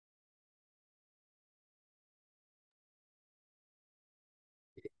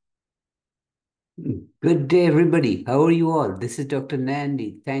Good day, everybody. How are you all? This is Dr.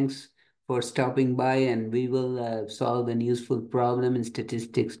 Nandi. Thanks for stopping by, and we will solve an useful problem in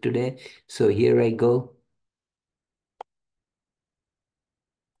statistics today. So here I go.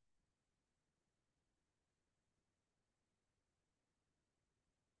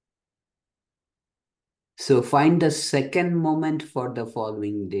 So find the second moment for the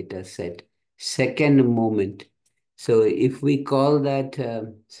following data set. Second moment. So if we call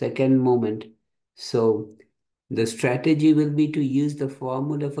that second moment, so the strategy will be to use the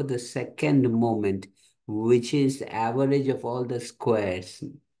formula for the second moment, which is the average of all the squares.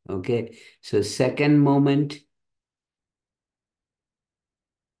 Okay, so second moment,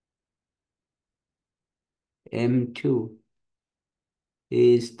 M2,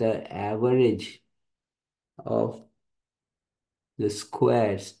 is the average of the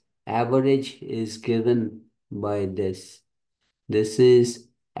squares. Average is given by this. This is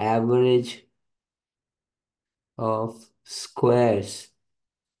average of squares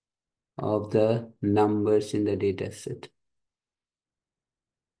of the numbers in the data set.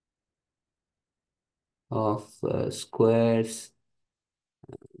 Of squares,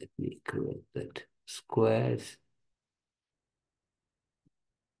 let me correct that, squares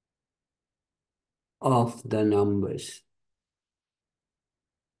of the numbers.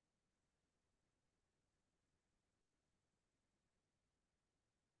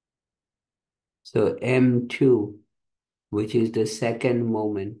 So M2, which is the second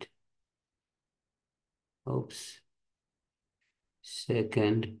moment,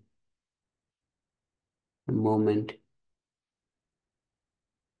 second moment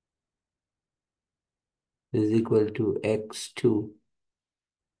is equal to X2.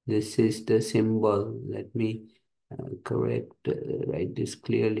 This is the symbol. Let me write this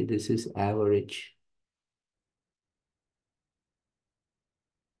clearly. This is average.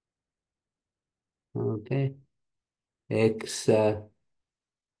 Okay. X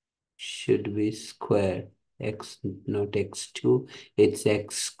should be square. X, not X2, it's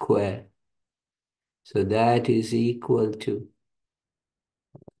X square. So that is equal to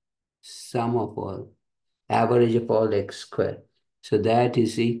sum of all, average of all X square. So that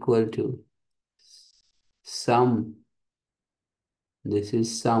is equal to sum, this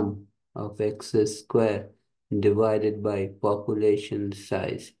is sum of X square divided by population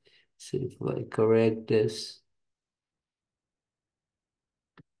size. So if I correct this,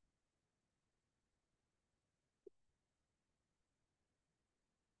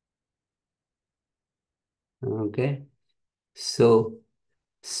 okay. So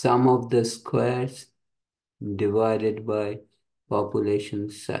sum of the squares divided by population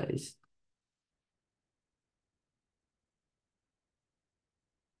size.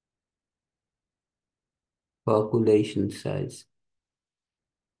 Population size.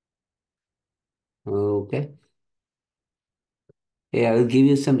 Okay. Yeah, I'll give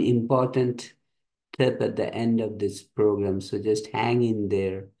you some important tip at the end of this program. So just hang in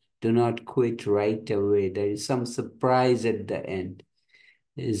there. Do not quit right away. There is some surprise at the end.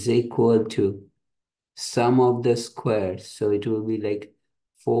 Is equal to sum of the squares. So it will be like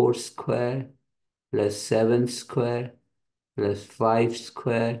 4 square plus 7 square plus 5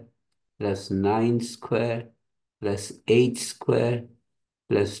 square plus 9 square plus 8 square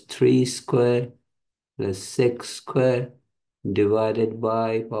plus 3 square plus 6 square divided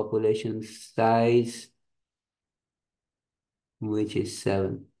by population size, which is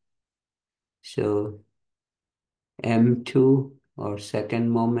 7. So M2, or second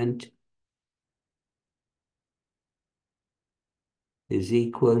moment, is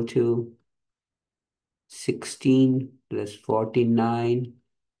equal to 16 plus 49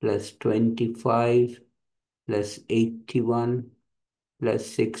 plus 25 plus 81 plus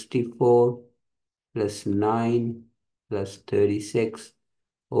 64 plus 9 plus 36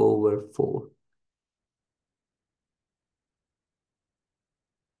 over 4.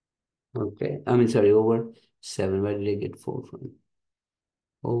 Okay, I mean, sorry, over 7. Where did I get 4 from?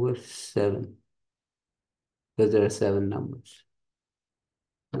 Over 7, because there are 7 numbers.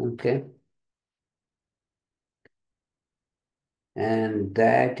 Okay, and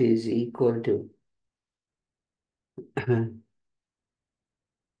that is equal to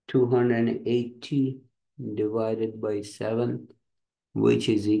 280 divided by 7, which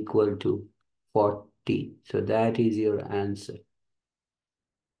is equal to 40. So that is your answer.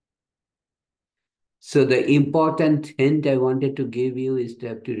 So the important hint I wanted to give you is to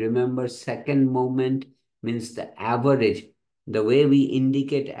have to remember second moment means the average. The way we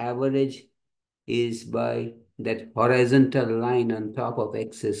indicate average is by that horizontal line on top of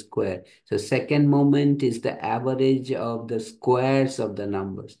x square. So second moment is the average of the squares of the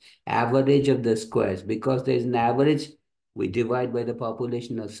numbers, average of the squares. Because there is an average, we divide by the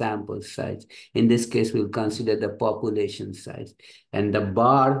population of sample size. In this case, we'll consider the population size. And the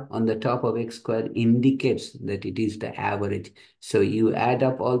bar on the top of x square indicates that it is the average. So you add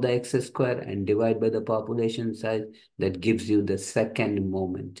up all the x square and divide by the population size. That gives you the second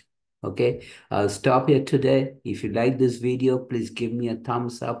moment. Okay, I'll stop here today. If you like this video, please give me a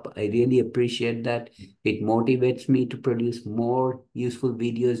thumbs up. I really appreciate that. It motivates me to produce more useful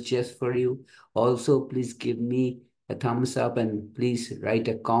videos just for you. Also, please give me a thumbs up and please write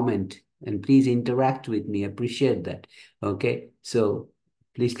a comment and please interact with me. I appreciate that. Okay, so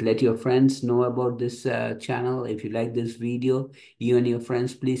please let your friends know about this channel. If you like this video, you and your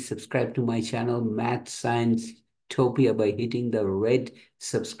friends, please subscribe to my channel, Math Science Topia, by hitting the red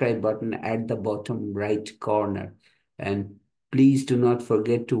subscribe button at the bottom right corner. And please do not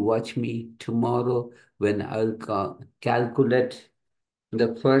forget to watch me tomorrow when I'll calculate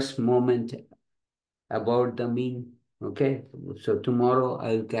the first moment about the mean. Okay, so tomorrow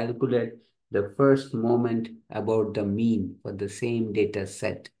I'll calculate the first moment about the mean for the same data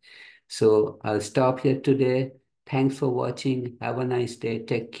set. So I'll stop here today. Thanks for watching. Have a nice day.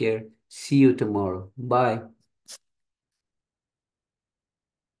 Take care. See you tomorrow. Bye.